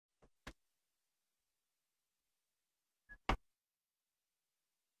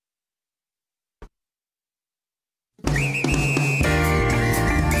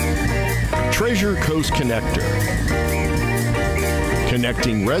Treasure Coast Connector,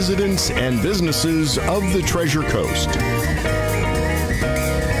 connecting residents and businesses of the Treasure Coast.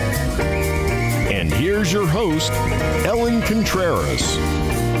 And here's your host, Ellen Contreras.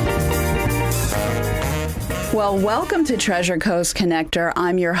 Well, welcome to Treasure Coast Connector.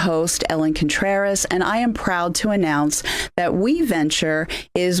 I'm your host, Ellen Contreras, and I am proud to announce that weVENTURE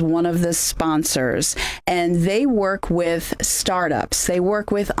is one of the sponsors, and they work with startups. They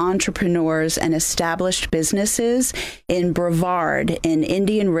work with entrepreneurs and established businesses in Brevard, in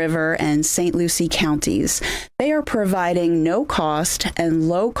Indian River, and St. Lucie counties. They are providing no-cost and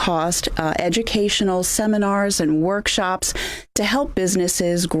low-cost educational seminars and workshops to help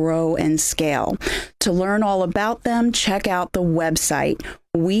businesses grow and scale. To learn all about them, check out the website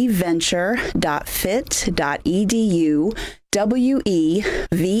weventure.fit.edu,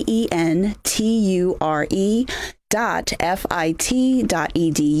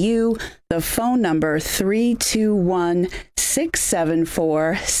 weventure.fit.edu, the phone number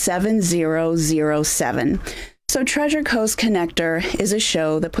 321-674-7007. So Treasure Coast Connector is a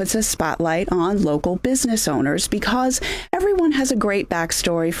show that puts a spotlight on local business owners because everyone has a great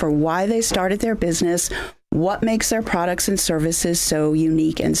backstory for why they started their business, what makes their products and services so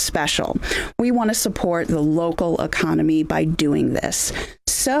unique and special. We want to support the local economy by doing this.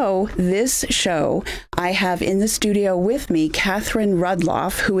 So this show, I have in the studio with me Catherine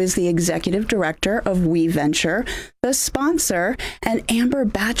Rudloff, who is the executive director of weVENTURE, the sponsor, and Amber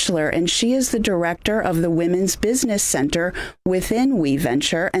Batchelor, and she is the director of the Women's Business Center within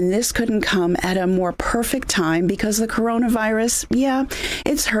weVENTURE. And this couldn't come at a more perfect time because the coronavirus,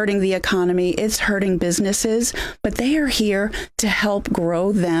 it's hurting the economy, it's hurting businesses, but they are here to help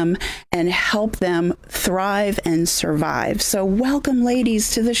grow them and help them thrive and survive. So welcome,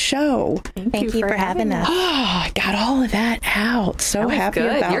 ladies, to the show. Thank you for having us. Oh, I got all of that out. So happy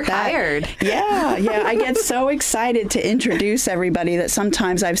good. about You're that. Hired. Yeah. I get so excited to introduce everybody that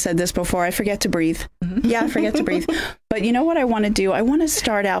sometimes I've said this before, I forget to breathe. I forget to breathe. But you know what I want to do? I want to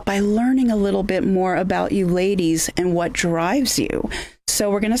start out by learning a little bit more about you ladies and what drives you. So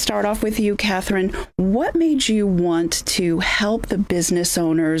we're going to start off with you, Catherine. What made you want to help the business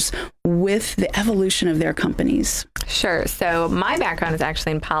owners with the evolution of their companies? Sure. So my background is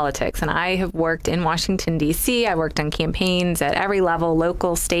actually in politics, and I have worked in Washington, D.C. I worked on campaigns at every level,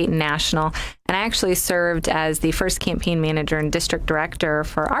 local, state, and national. And I actually served as the first campaign manager and district director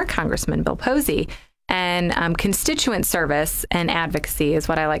for our Congressman, Bill Posey. And constituent service and advocacy is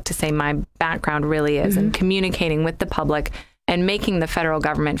what I like to say my background really is, in communicating with the public and making the federal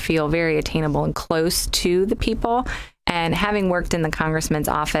government feel very attainable and close to the people. And having worked in the congressman's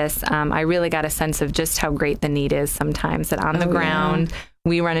office, I really got a sense of just how great the need is sometimes, that on the ground,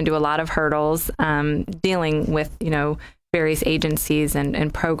 we run into a lot of hurdles dealing with, various agencies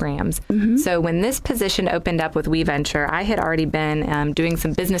and programs. So when this position opened up with weVENTURE, I had already been doing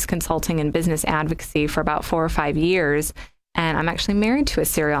some business consulting and business advocacy for about 4 or 5 years. And I'm actually married to a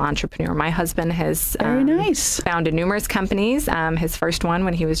serial entrepreneur. My husband has founded numerous companies. His first one,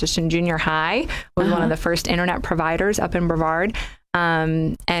 when he was just in junior high, was one of the first internet providers up in Brevard.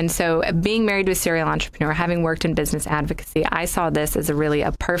 And so being married to a serial entrepreneur, having worked in business advocacy, I saw this as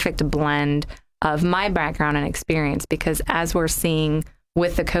a perfect blend of my background and experience, because as we're seeing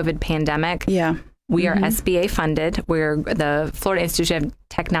with the COVID pandemic, we are SBA funded. The Florida Institute of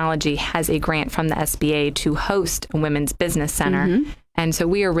Technology has a grant from the SBA to host a women's business center. And so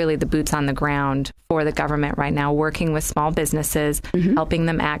we are really the boots on the ground for the government right now, working with small businesses, helping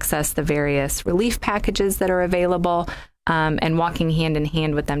them access the various relief packages that are available, and walking hand in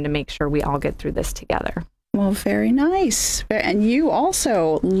hand with them to make sure we all get through this together. Well, very nice. And you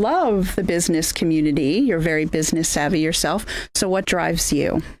also love the business community. You're very business savvy yourself. So what drives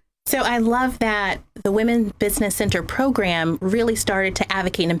you? So I love that the Women's Business Center program really started to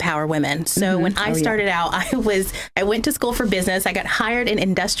advocate and empower women. So when I started out, I went to school for business. I got hired in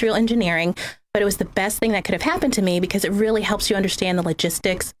industrial engineering, but it was the best thing that could have happened to me because it really helps you understand the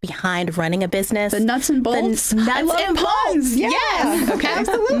logistics behind running a business. The nuts and bolts. I love puns. Yeah. Yes. Okay.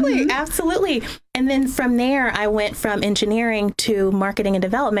 Absolutely. And then from there, I went from engineering to marketing and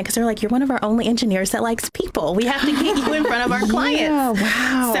development because they're like, you're one of our only engineers that likes people. We have to get you in front of our clients.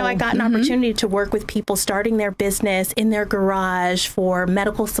 Wow. So I got an opportunity to work with people starting their business in their garage for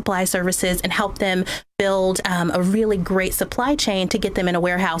medical supply services and help them build a really great supply chain to get them in a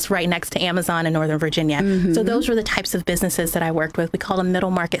warehouse right next to Amazon in Northern Virginia. So those were the types of businesses that I worked with. We called them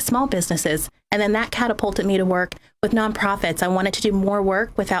middle market small businesses. And then that catapulted me to work with nonprofits. I wanted to do more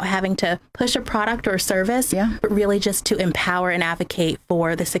work without having to push a product or a service, but really just to empower and advocate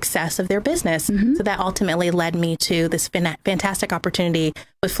for the success of their business. So that ultimately led me to this fantastic opportunity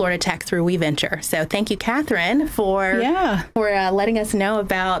with Florida Tech through weVENTURE. So thank you, Catherine, for letting us know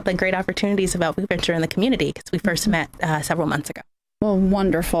about the great opportunities about weVENTURE in the community, because we first met several months ago. Well,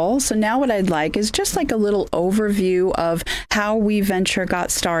 wonderful. So now what I'd like is just like a little overview of how weVENTURE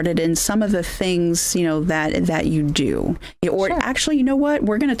got started and some of the things, you know, that you do. Or actually, you know what?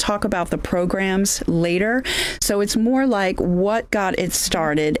 We're going to talk about the programs later. So it's more like what got it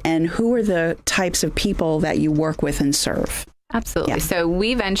started and who are the types of people that you work with and serve. Absolutely. So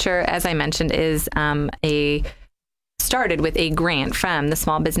weVENTURE, as I mentioned, is started with a grant from the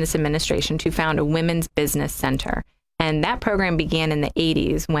Small Business Administration to found a women's business center. And that program began in the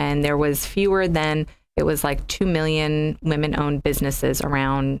 80s when there was fewer than, it was like 2 million women-owned businesses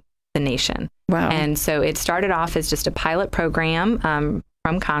around the nation. Wow. And so it started off as just a pilot program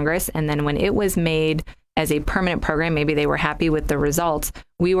from Congress. And then when it was made as a permanent program, maybe they were happy with the results,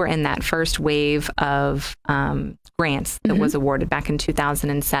 we were in that first wave of grants that was awarded back in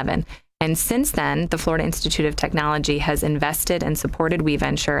 2007. And since then, the Florida Institute of Technology has invested and supported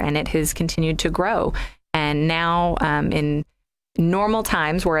weVENTURE, and it has continued to grow. And now in normal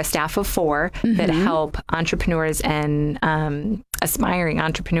times, we're a staff of 4 that help entrepreneurs and aspiring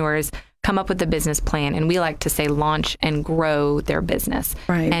entrepreneurs come up with a business plan. And we like to say launch and grow their business.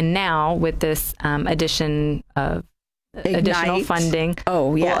 Right. And now with this addition of additional funding.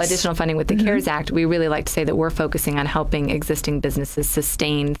 Oh, yes. Well, additional funding with the CARES Act, we really like to say that we're focusing on helping existing businesses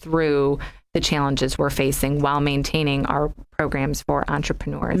sustain through the challenges we're facing while maintaining our programs for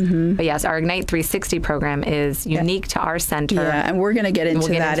entrepreneurs. But yes, our Ignite 360 program is unique to our center. Yeah, and we're going to get into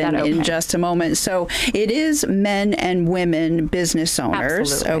that in just a moment. So it is men and women business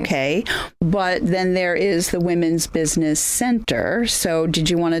owners, Absolutely. Okay? But then there is the Women's Business Center. So did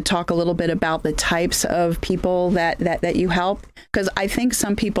you want to talk a little bit about the types of people that you help? Because I think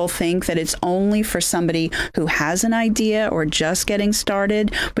some people think that it's only for somebody who has an idea or just getting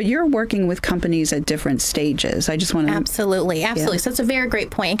started, but you're working with companies at different stages. I just want to... Absolutely. So it's a very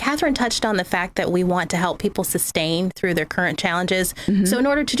great point. And Catherine touched on the fact that we want to help people sustain through their current challenges. So in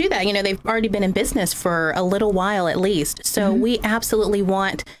order to do that, you know, they've already been in business for a little while at least. So we absolutely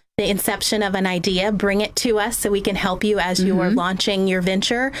want the inception of an idea, bring it to us so we can help you as you are launching your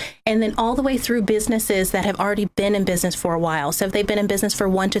venture, and then all the way through businesses that have already been in business for a while. So if they've been in business for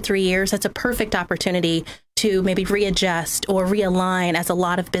 1 to 3 years, that's a perfect opportunity to maybe readjust or realign, as a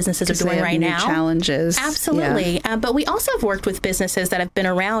lot of businesses are doing right now. Challenges. Absolutely. But we also have worked with businesses that have been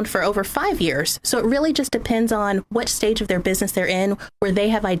around for over 5 years. So it really just depends on what stage of their business they're in, where they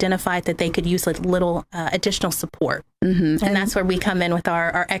have identified that they could use a little additional support. And that's where we come in with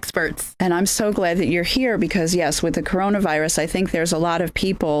our experts. And I'm so glad that you're here because, yes, with the coronavirus, I think there's a lot of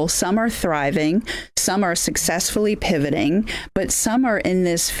people, some are thriving, some are successfully pivoting, but some are in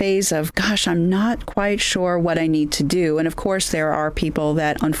this phase of, gosh, I'm not quite sure what I need to do. And of course, there are people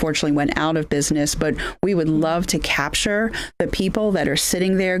that unfortunately went out of business, but we would love to capture the people that are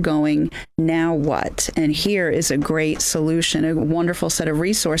sitting there going, now what? And here is a great solution, a wonderful set of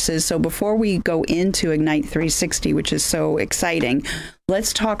resources. So before we go into Ignite 360, which is so exciting,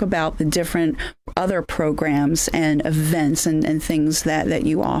 let's talk about the different other programs and events and things that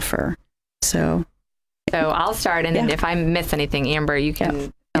you offer. So I'll start, and if I miss anything, Amber, you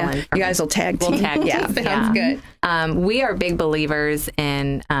can... You guys will tag team. We'll tag team. Sounds good. We are big believers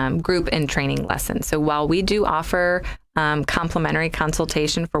in group and training lessons. So while we do offer complimentary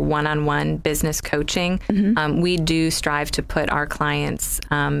consultation for one-on-one business coaching, we do strive to put our clients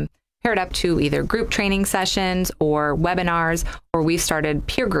paired up to either group training sessions or webinars, or we've started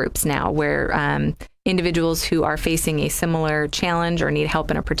peer groups now where individuals who are facing a similar challenge or need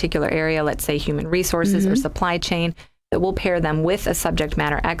help in a particular area, let's say human resources or supply chain, that we'll pair them with a subject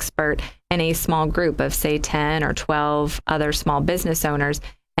matter expert in a small group of, say, 10 or 12 other small business owners,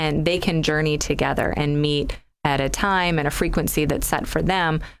 and they can journey together and meet at a time and a frequency that's set for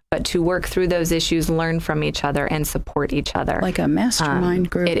them, but to work through those issues, learn from each other, and support each other. Like a mastermind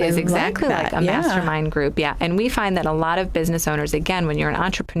group. It is exactly like a mastermind group, And we find that a lot of business owners, again, when you're an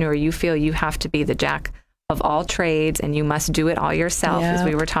entrepreneur, you feel you have to be the jack of all trades, and you must do it all yourself, as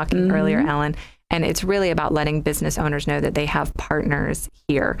we were talking earlier, Ellen. And it's really about letting business owners know that they have partners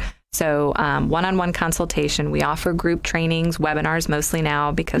here. So one-on-one consultation, we offer group trainings, webinars mostly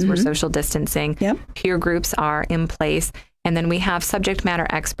now because we're social distancing. Peer groups are in place. And then we have subject matter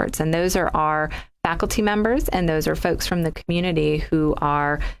experts, and those are our faculty members, and those are folks from the community who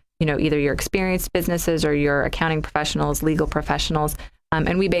are, either your experienced businesses or your accounting professionals, legal professionals,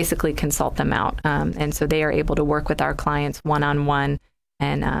 and we basically consult them out. And so they are able to work with our clients one-on-one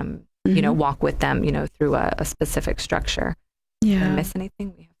and, walk with them, through a specific structure. Yeah. Did I miss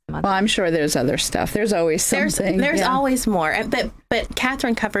anything? We have some other. Well, I'm sure there's other stuff. There's always something. There's always more. But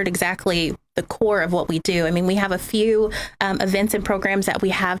Catherine covered exactly the core of what we do. I mean, we have a few events and programs that we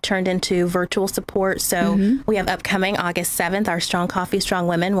have turned into virtual support. So we have upcoming August 7th, our Strong Coffee, Strong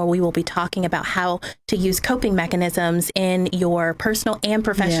Women, where we will be talking about how to use coping mechanisms in your personal and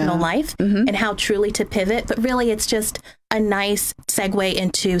professional life and how truly to pivot. But really, it's just a nice segue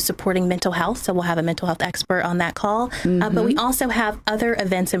into supporting mental health. So we'll have a mental health expert on that call. But we also have other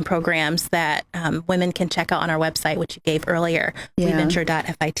events and programs that women can check out on our website, which you gave earlier,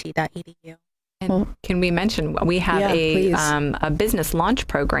 weventure.fit.edu. And can we mention, we have a business launch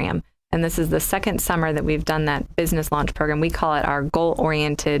program, and this is the second summer that we've done that business launch program. We call it our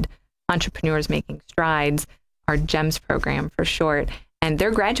Goal-Oriented Entrepreneurs Making Strides, our GEMS program for short. And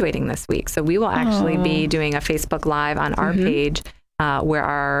they're graduating this week. So we will actually be doing a Facebook Live on our page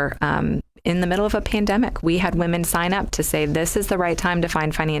where in the middle of a pandemic, we had women sign up to say, this is the right time to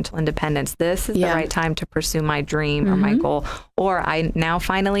find financial independence. This is the right time to pursue my dream or my goal. Or I now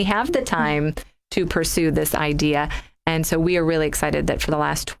finally have the time to pursue this idea. And so we are really excited that for the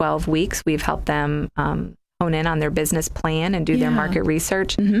last 12 weeks, we've helped them hone in on their business plan and do their market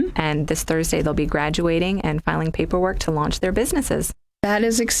research. And this Thursday, they'll be graduating and filing paperwork to launch their businesses. That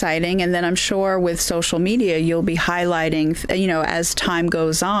is exciting. And then I'm sure with social media, you'll be highlighting, as time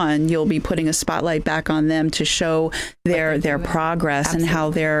goes on, you'll be putting a spotlight back on them to show their progress and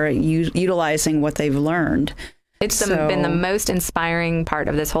how they're utilizing what they've learned. It's been the most inspiring part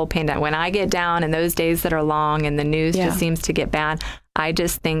of this whole pandemic. When I get down and those days that are long and the news just seems to get bad, I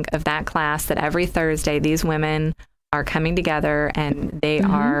just think of that class that every Thursday these women are coming together and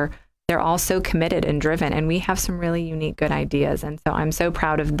they're all so committed and driven, and we have some really unique, good ideas. And so I'm so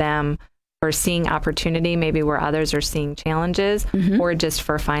proud of them for seeing opportunity, maybe where others are seeing challenges, or just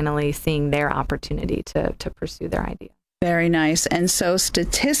for finally seeing their opportunity to pursue their idea. Very nice. And so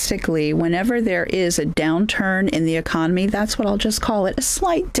statistically, whenever there is a downturn in the economy, that's what I'll just call it, a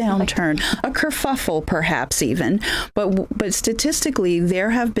slight downturn, a kerfuffle perhaps even. But statistically,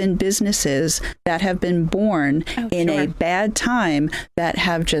 there have been businesses that have been born in a bad time that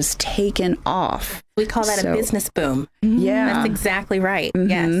have just taken off. We call that a business boom. Yeah. That's exactly right.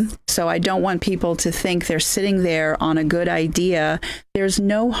 Yes. So I don't want people to think they're sitting there on a good idea. There's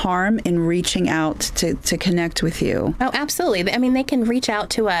no harm in reaching out to connect with you. Oh, absolutely. I mean, they can reach out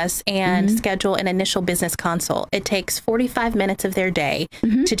to us and schedule an initial business consult. It takes 45 minutes of their day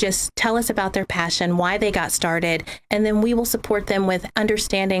to just tell us about their passion, why they got started, and then we will support them with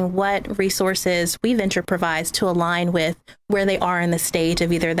understanding what resources weVENTURE provides to align with where they are in the stage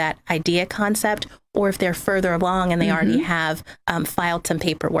of either that idea concept or if they're further along and they already have filed some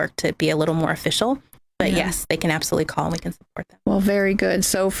paperwork to be a little more official. But yes, they can absolutely call and we can support them. Well, very good.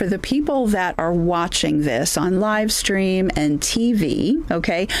 So for the people that are watching this on live stream and TV,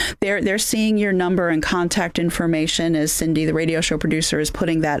 okay, they're seeing your number and contact information as Cindy, the radio show producer, is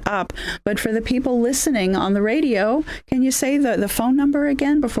putting that up. But for the people listening on the radio, can you say the phone number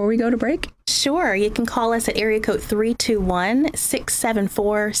again before we go to break? Sure. You can call us at area code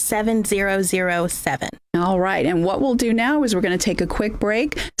 321-674-7007. All right. And what we'll do now is we're going to take a quick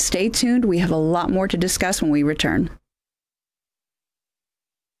break. Stay tuned. We have a lot more to discuss when we return.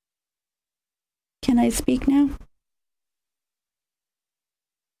 Can I speak now?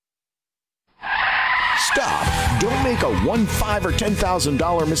 Stop. Don't make a $1,000, $5,000, or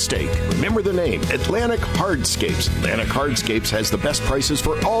 $10,000 mistake. Remember the name, Atlantic Hardscapes. Atlantic Hardscapes has the best prices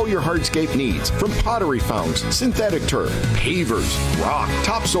for all your hardscape needs. From pottery founds, synthetic turf, pavers, rock,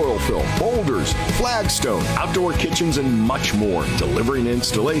 topsoil fill, boulders, flagstone, outdoor kitchens, and much more. Delivery and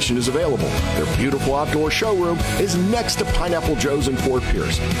installation is available. Their beautiful outdoor showroom is next to Pineapple Joe's in Fort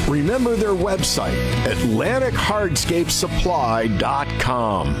Pierce. Remember their website,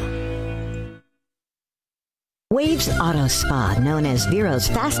 AtlanticHardscapesSupply.com. Waves Auto Spa, known as Vero's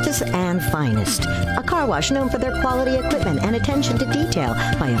fastest and finest. A car wash known for their quality equipment and attention to detail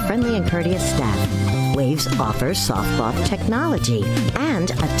by a friendly and courteous staff. Waves offers soft cloth technology,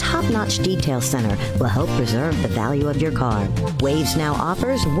 and a top-notch detail center will help preserve the value of your car. Waves now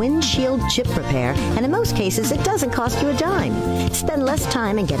offers windshield chip repair, and in most cases, it doesn't cost you a dime. Spend less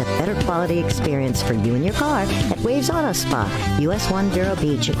time and get a better quality experience for you and your car at Waves Auto Spa, US 1 Vero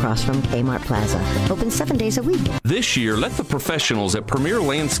Beach, across from Kmart Plaza. Open 7 days a week. This year, let the professionals at Premier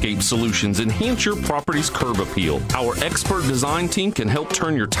Landscape Solutions enhance your property's curb appeal. Our expert design team can help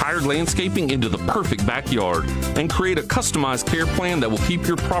turn your tired landscaping into the perfect backyard and create a customized care plan that will keep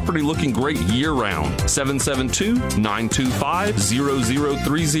your property looking great year-round.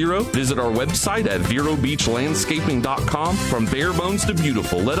 772-925-0030. Visit our website at verobeachlandscaping.com. From bare bones to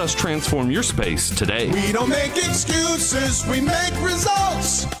beautiful, let us transform your space today. We don't make excuses, we make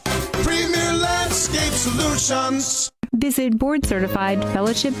results. Premier Landscape Solutions. Visit board-certified,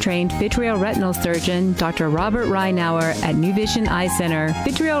 fellowship-trained vitreal retinal surgeon Dr. Robert Reinauer at New Vision Eye Center.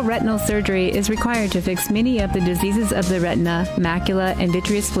 Vitreal retinal surgery is required to fix many of the diseases of the retina, macula, and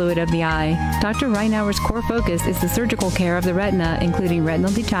vitreous fluid of the eye. Dr. Reinauer's core focus is the surgical care of the retina, including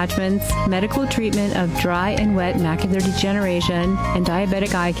retinal detachments, medical treatment of dry and wet macular degeneration, and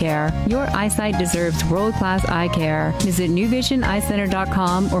diabetic eye care. Your eyesight deserves world-class eye care. Visit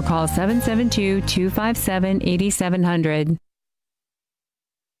newvisioneyecenter.com or call 772-257-8700.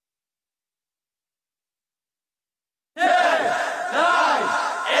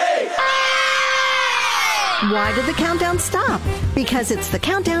 Why did the countdown stop? Because it's the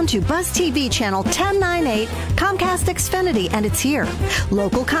countdown to Buzz TV channel 1098, Comcast Xfinity, and it's here.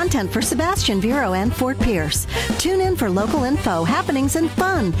 Local content for Sebastian, Vero, and Fort Pierce. Tune in for local info, happenings, and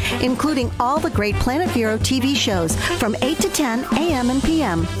fun, including all the great Planet Vero TV shows from 8 to 10 a.m. and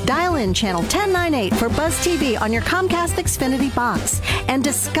p.m. Dial in channel 1098 for Buzz TV on your Comcast Xfinity box and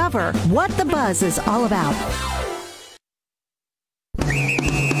discover what the Buzz is all about.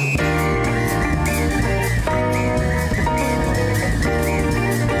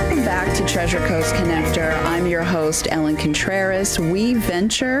 Treasure Coast Connector. I'm your host, Ellen Contreras.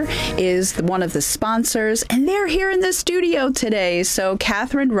 weVENTURE is one of the sponsors, and they're here in the studio today. So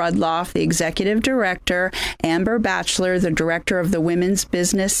Catherine Rudloff, the executive director, Amber Batchelor, the director of the Women's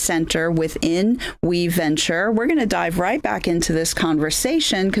Business Center within weVENTURE. We're going to dive right back into this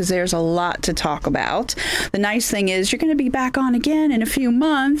conversation because there's a lot to talk about. The nice thing is you're going to be back on again in a few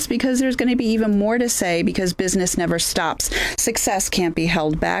months because there's going to be even more to say because business never stops. Success can't be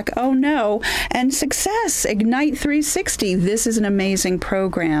held back. Oh, no. And success, Ignite 360. This is an amazing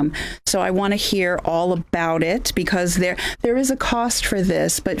program. So I want to hear all about it because there is a cost for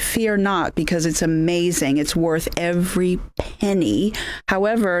this, but fear not because it's amazing. It's worth every penny.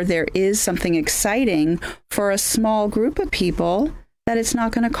 However, there is something exciting for a small group of people that it's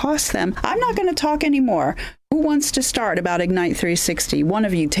not going to cost them. I'm not going to talk anymore. Who wants to start about Ignite 360? One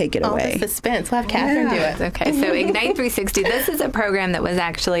of you take it away. Oh, the suspense. We'll have Catherine do it. Okay, so Ignite 360, this is a program that was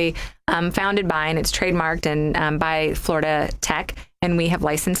actually founded by, and it's trademarked and by Florida Tech, and we have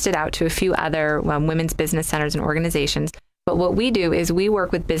licensed it out to a few other women's business centers and organizations. But what we do is we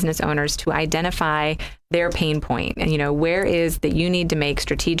work with business owners to identify their pain point, and where is that you need to make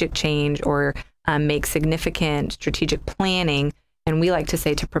strategic change or make significant strategic planning. And we like to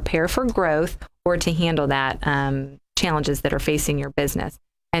say to prepare for growth or to handle that challenges that are facing your business.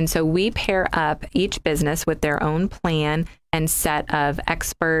 And so we pair up each business with their own plan and set of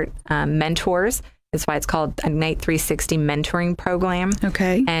expert mentors. That's why it's called Ignite 360 Mentoring Program.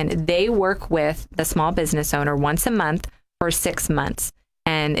 Okay. And they work with the small business owner once a month for 6 months.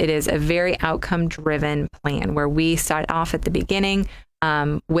 And it is a very outcome-driven plan where we start off at the beginning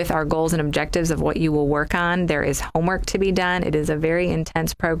with our goals and objectives of what you will work on. There is homework to be done. It is a very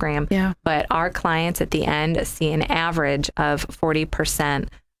intense program. Yeah. But our clients at the end see an average of 40%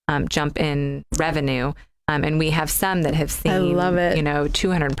 jump in revenue. And we have some that have seen,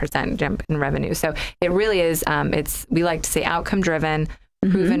 200% jump in revenue. So it really is, we like to say outcome-driven,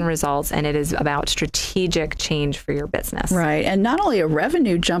 proven results, and it is about strategic change for your business. Right. And not only a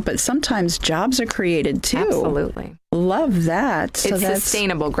revenue jump, but sometimes jobs are created too. Absolutely. Love that. So it's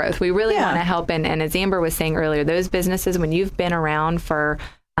sustainable growth. We really want to help. And as Amber was saying earlier, those businesses, when you've been around for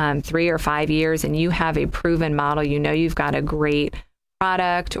 3 or 5 years and you have a proven model, you've got a great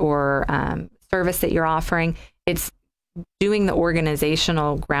product or service that you're offering, it's doing the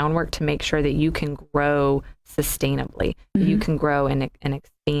organizational groundwork to make sure that you can grow sustainably, you can grow and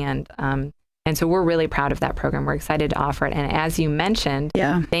expand. And so we're really proud of that program. We're excited to offer it. And as you mentioned,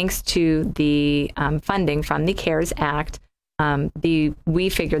 thanks to the funding from the CARES Act, we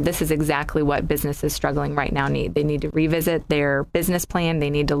figured this is exactly what businesses struggling right now need. They need to revisit their business plan. They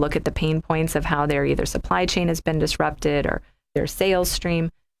need to look at the pain points of how their either supply chain has been disrupted or their sales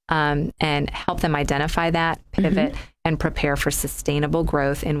stream. and help them identify that, pivot, and prepare for sustainable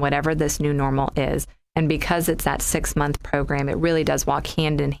growth in whatever this new normal is. And because it's that 6-month program, it really does walk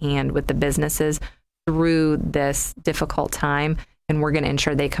hand in hand with the businesses through this difficult time. And we're going to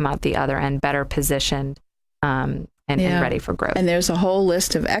ensure they come out the other end better positioned and ready for growth. And there's a whole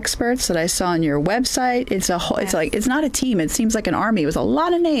list of experts that I saw on your website. It's a whole, it's like, it's not a team. It seems like an army. It was a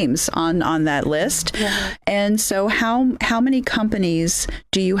lot of names on that list. Yeah. And so how many companies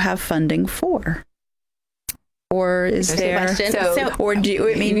do you have funding for? Or is there, or do you,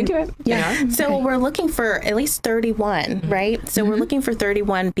 I mean, you do it. Yeah. So we're looking for at least 31, right? So we're looking for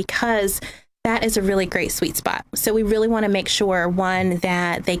 31 because that is a really great sweet spot. So we really want to make sure, one,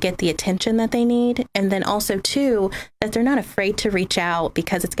 that they get the attention that they need. And then also, two, that they're not afraid to reach out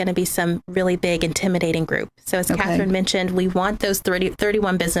because it's going to be some really big, intimidating group. So as Catherine mentioned, we want those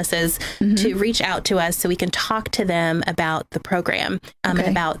 31 businesses to reach out to us so we can talk to them about the program and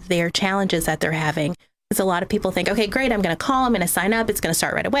about their challenges that they're having. Because a lot of people think, okay, great, I'm going to call, I'm going to sign up, it's going to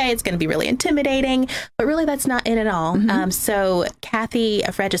start right away, it's going to be really intimidating, but really that's not it at all. So Kathy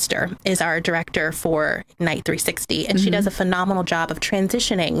Register is our director for Ignite 360, and she does a phenomenal job of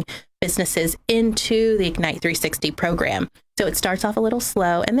transitioning businesses into the Ignite 360 program. So it starts off a little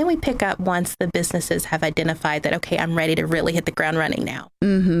slow, and then we pick up once the businesses have identified that, okay, I'm ready to really hit the ground running now.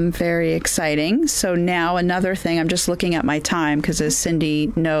 Very exciting. So now another thing, I'm just looking at my time because as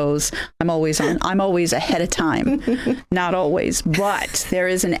Cindy knows, I'm always ahead of time. Not always, but there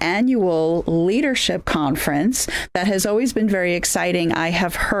is an annual leadership conference that has always been very exciting. I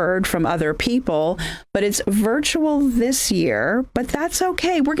have heard from other people, but it's virtual this year, but that's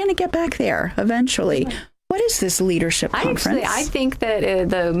okay. We're going to get back there eventually. What is this leadership conference? I think that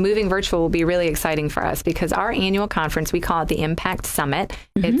the moving virtual will be really exciting for us because our annual conference, we call it the Impact Summit.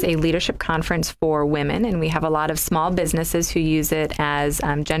 It's a leadership conference for women, and we have a lot of small businesses who use it as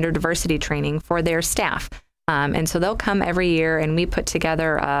gender diversity training for their staff. And so they'll come every year, and we put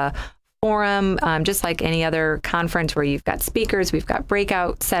together a forum, just like any other conference where you've got speakers, we've got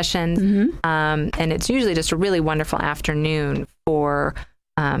breakout sessions, and it's usually just a really wonderful afternoon for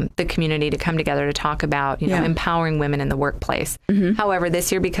the community to come together to talk about, empowering women in the workplace. However,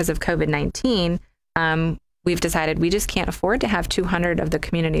 this year, because of COVID-19, we've decided we just can't afford to have 200 of the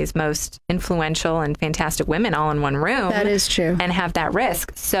community's most influential and fantastic women all in one room. That is true. And have that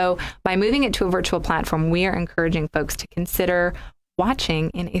risk. So by moving it to a virtual platform, we are encouraging folks to consider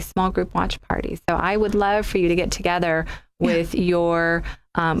watching in a small group watch party. So I would love for you to get together with your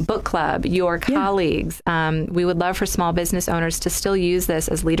book club, your colleagues. We would love for small business owners to still use this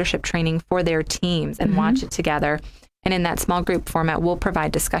as leadership training for their teams and watch it together. And in that small group format, we'll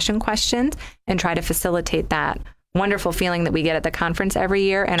provide discussion questions and try to facilitate that wonderful feeling that we get at the conference every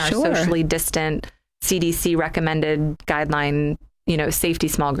year and our socially distant CDC recommended guideline, safety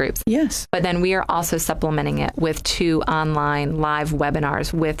small groups. Yes. But then we are also supplementing it with 2 online live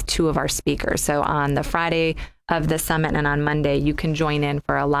webinars with 2 of our speakers. So on the Friday of the summit and on Monday, you can join in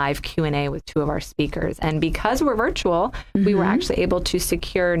for a live Q&A with 2 of our speakers. And because we're virtual, we were actually able to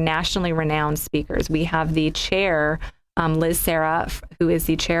secure nationally renowned speakers. We have the chair, Liz Sarah, who is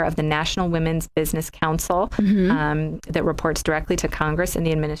the chair of the National Women's Business Council, that reports directly to Congress and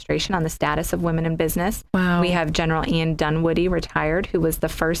the administration on the status of women in business. Wow. We have General Ann Dunwoody, retired, who was the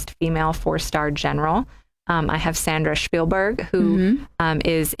first female 4-star general. I have Sandra Spielberg, who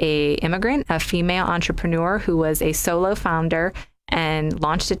is a immigrant, a female entrepreneur who was a solo founder and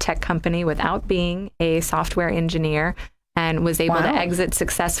launched a tech company without being a software engineer and was able to exit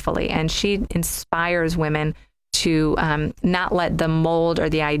successfully. And she inspires women to not let the mold or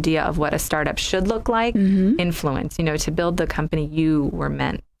the idea of what a startup should look like influence, to build the company you were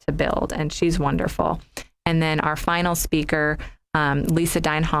meant to build. And she's wonderful. And then our final speaker, Lisa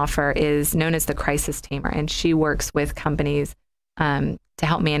Deinhofer, is known as the crisis tamer, and she works with companies to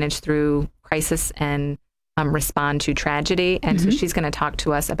help manage through crisis and respond to tragedy. And so she's going to talk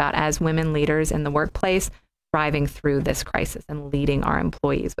to us about, as women leaders in the workplace, thriving through this crisis and leading our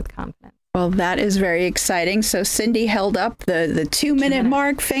employees with confidence. Well, that is very exciting. So Cindy held up the 2-minute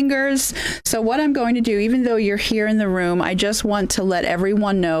mark, fingers. So what I'm going to do, even though you're here in the room, I just want to let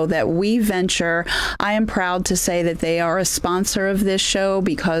everyone know that weVENTURE, I am proud to say that they are a sponsor of this show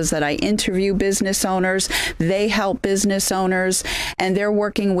because that I interview business owners. They help business owners, and they're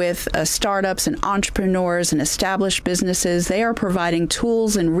working with startups and entrepreneurs and established businesses. They are providing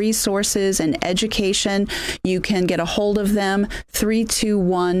tools and resources and education. You can get a hold of them,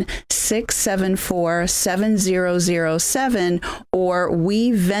 321-6 866-774-7007 or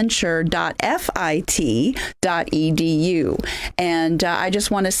weVENTURE.fit.edu. And I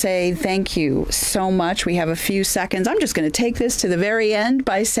just want to say thank you so much. We have a few seconds. I'm just going to take this to the very end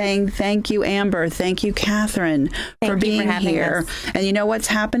by saying thank you, Amber. Thank you, Catherine, for being here. And you know what's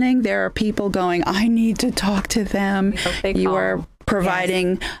happening? There are people going, I need to talk to them. You are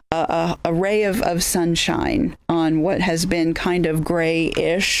providing a ray of sunshine on what has been kind of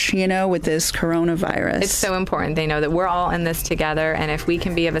grayish, with this coronavirus. It's so important. They know that we're all in this together, and if we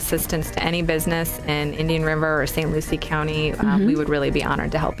can be of assistance to any business in Indian River or St. Lucie County, we would really be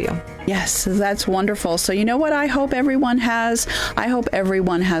honored to help you. Yes, that's wonderful. So you know what I hope everyone has? I hope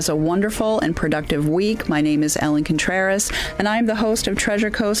everyone has a wonderful and productive week. My name is Ellen Contreras, and I'm the host of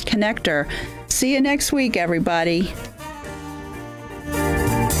Treasure Coast Connector. See you next week, everybody.